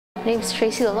My name's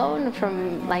Tracy Lalonde. I'm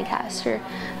from Lancaster.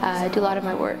 I do a lot of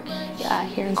my work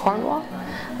here in Cornwall.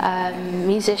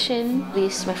 Musician.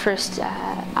 Released my first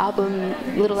album,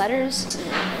 Little Letters.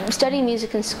 Studying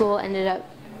music in school ended up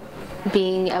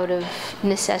being out of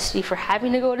necessity for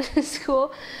having to go to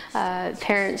school.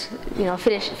 Parents,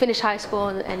 finish high school,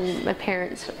 and my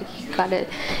parents got to,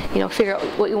 figure out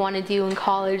what you want to do in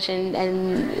college, and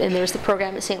there was the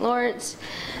program at St. Lawrence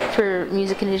for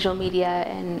music and digital media,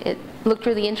 and it looked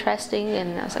really interesting,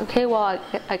 and I was like, okay, well,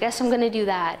 I guess I'm going to do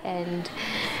that, and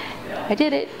I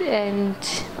did it, and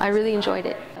I really enjoyed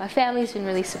it. My family's been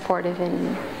really supportive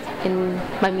in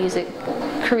my music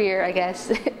career, I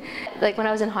guess. Like when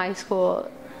I was in high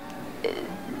school,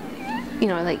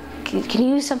 like, can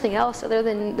you use something else other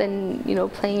than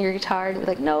playing your guitar? And we're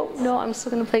like, no, I'm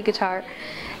still going to play guitar.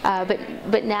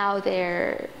 But now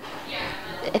I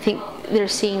think they're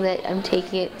seeing that I'm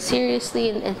taking it seriously,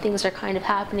 and things are kind of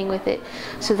happening with it.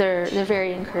 So they're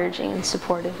very encouraging and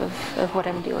supportive of what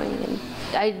I'm doing. And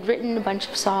I'd written a bunch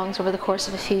of songs over the course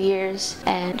of a few years,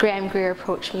 and Graham Greer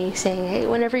approached me saying, hey,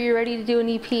 whenever you're ready to do an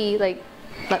EP, like,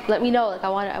 let me know. Like,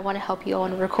 I want to help you. I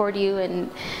want to record you. And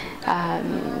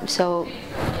so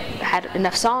I had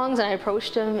enough songs, and I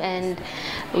approached him, and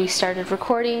we started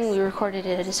recording. We recorded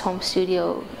it at his home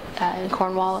studio in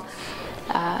Cornwall.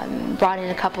 Brought in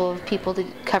a couple of people to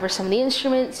cover some of the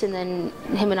instruments, and then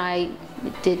him and I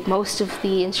did most of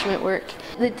the instrument work.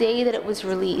 The day that it was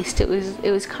released, it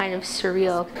was kind of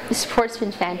surreal. The support's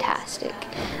been fantastic.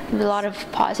 A lot of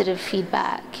positive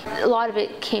feedback. A lot of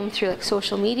it came through like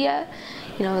social media.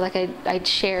 Like I'd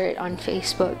share it on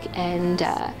Facebook, and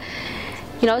I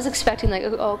was expecting like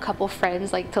a couple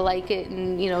friends to like it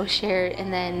and share it,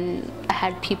 and then I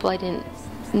had people I didn't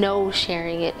know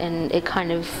sharing it, and it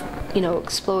kind of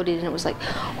exploded, and it was like,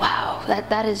 wow,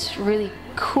 that is really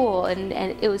cool, and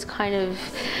it was kind of,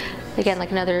 again, like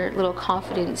another little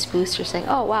confidence booster, saying,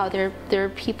 oh wow, there are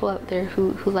people out there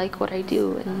who like what I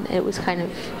do, and it was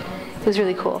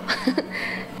really cool.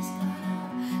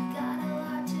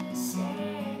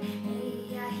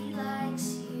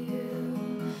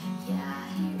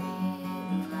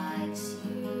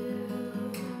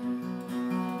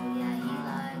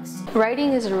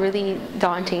 Writing is a really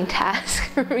daunting task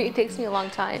for me. It takes me a long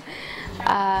time.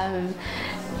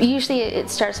 Usually it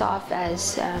starts off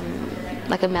as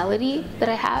like a melody that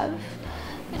I have,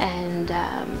 and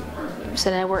so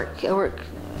then I work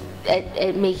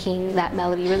at making that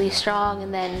melody really strong,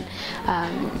 and then I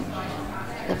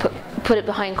put it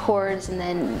behind chords, and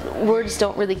then words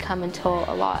don't really come until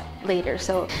a lot later.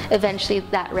 So eventually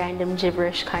that random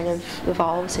gibberish kind of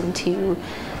evolves into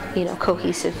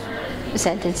cohesive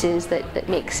sentences that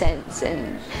make sense,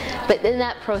 but then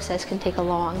that process can take a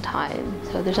long time.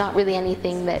 So there's not really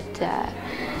anything that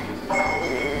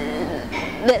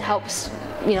helps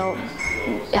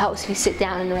me sit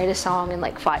down and write a song in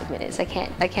like 5 minutes. I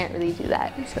can't really do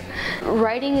that. So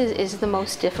writing is the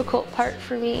most difficult part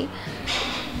for me.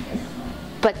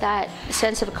 But that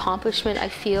sense of accomplishment I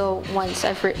feel once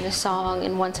I've written a song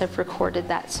and once I've recorded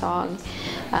that song.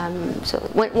 So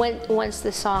once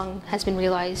the song has been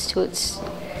realized to its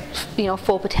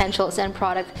full potential, its end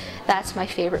product, that's my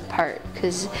favorite part,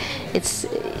 because it's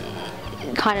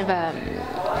kind of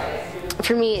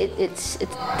for me it's a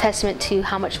testament to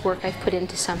how much work I've put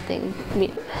into something.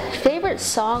 Favorite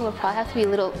song would probably have to be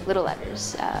Little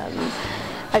Letters. I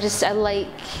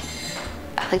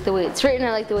like the way it's written.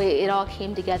 I like the way it all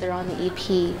came together on the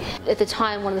EP. At the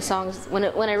time, one of the songs, when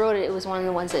I wrote it, it was one of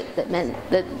the ones that meant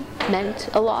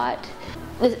a lot.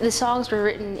 The songs were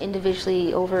written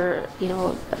individually over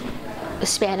a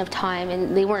span of time,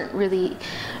 and they weren't really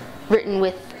written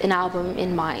with an album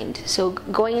in mind. So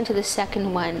going into the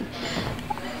second one,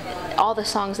 all the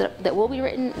songs that will be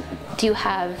written do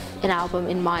have an album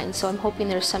in mind. So I'm hoping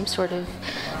there's some sort of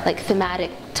like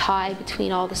thematic tie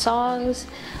between all the songs.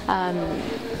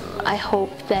 I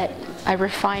hope that I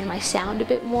refine my sound a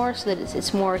bit more so that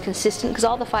it's more consistent, because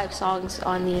all the 5 songs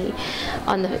on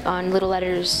Little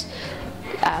Letters,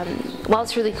 while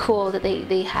it's really cool that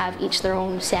they have each their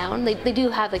own sound, they do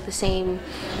have like the same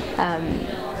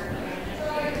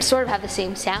sort of have the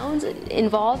same sounds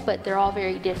involved, but they're all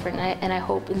very different. And I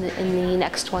hope in the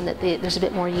next one that there's a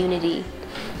bit more unity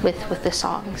with the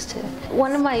songs too.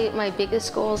 One of my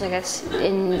biggest goals, I guess,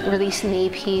 in releasing the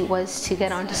EP was to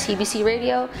get onto CBC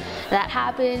radio. That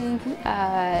happened,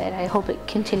 and I hope it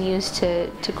continues to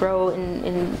grow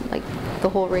in like the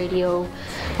whole radio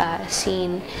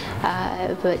scene.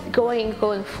 But going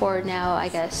forward now, I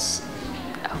guess,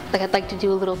 like I'd like to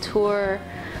do a little tour.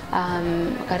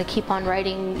 I've got to keep on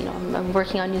writing. I'm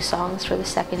working on new songs for a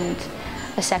second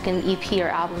EP or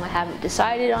album. I haven't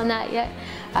decided on that yet.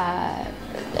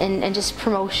 and just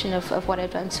promotion of what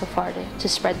I've done so far to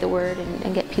spread the word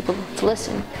and get people to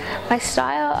listen. My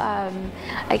style,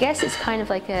 I guess it's kind of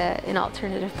like an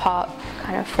alternative pop,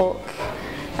 kind of folk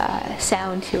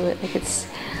sound to it. Like it's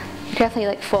definitely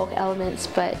like folk elements,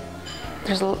 but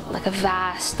there's like a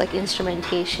vast like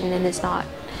instrumentation, and it's not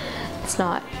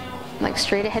like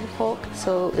straight ahead folk.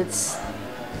 So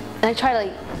and I try to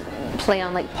like play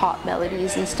on like pop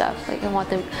melodies and stuff. Like I want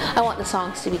the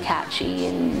songs to be catchy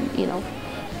and, you know,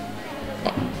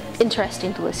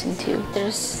 interesting to listen to.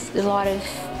 There's a lot of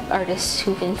artists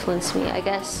who've influenced me. I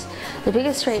guess the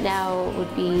biggest right now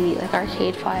would be like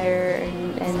Arcade Fire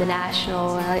and The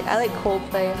National. And I like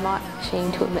Coldplay. I'm not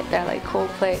ashamed to admit that I like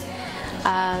Coldplay.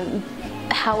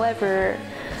 However,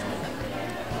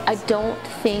 I don't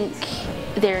think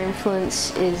their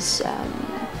influence is,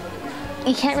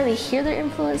 you can't really hear their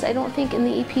influence, I don't think, in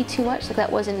the EP too much. Like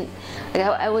that wasn't, like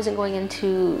I wasn't going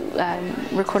into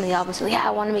recording the album, so yeah,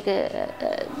 I want to make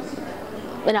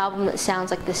an album that sounds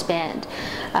like this band.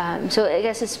 So I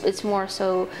guess it's more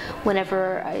so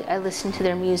whenever I listen to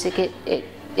their music,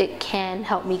 it can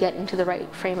help me get into the right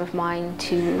frame of mind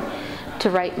to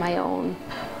write in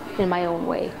my own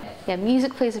way. Yeah,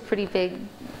 music plays a pretty big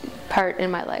part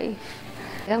in my life.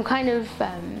 I'm kind of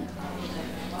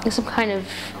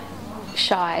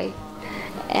shy,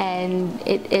 and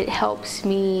it helps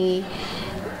me,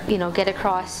 you know, get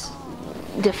across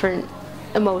different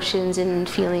emotions and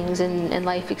feelings and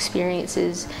life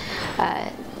experiences.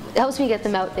 It helps me get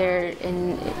them out there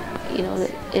in, you know,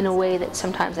 in a way that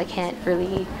sometimes I can't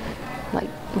really like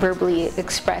verbally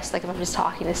express, like if I'm just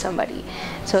talking to somebody.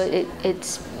 So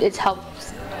it's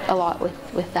helped a lot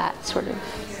with that sort of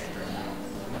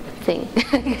thing.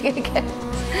 I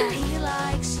guess.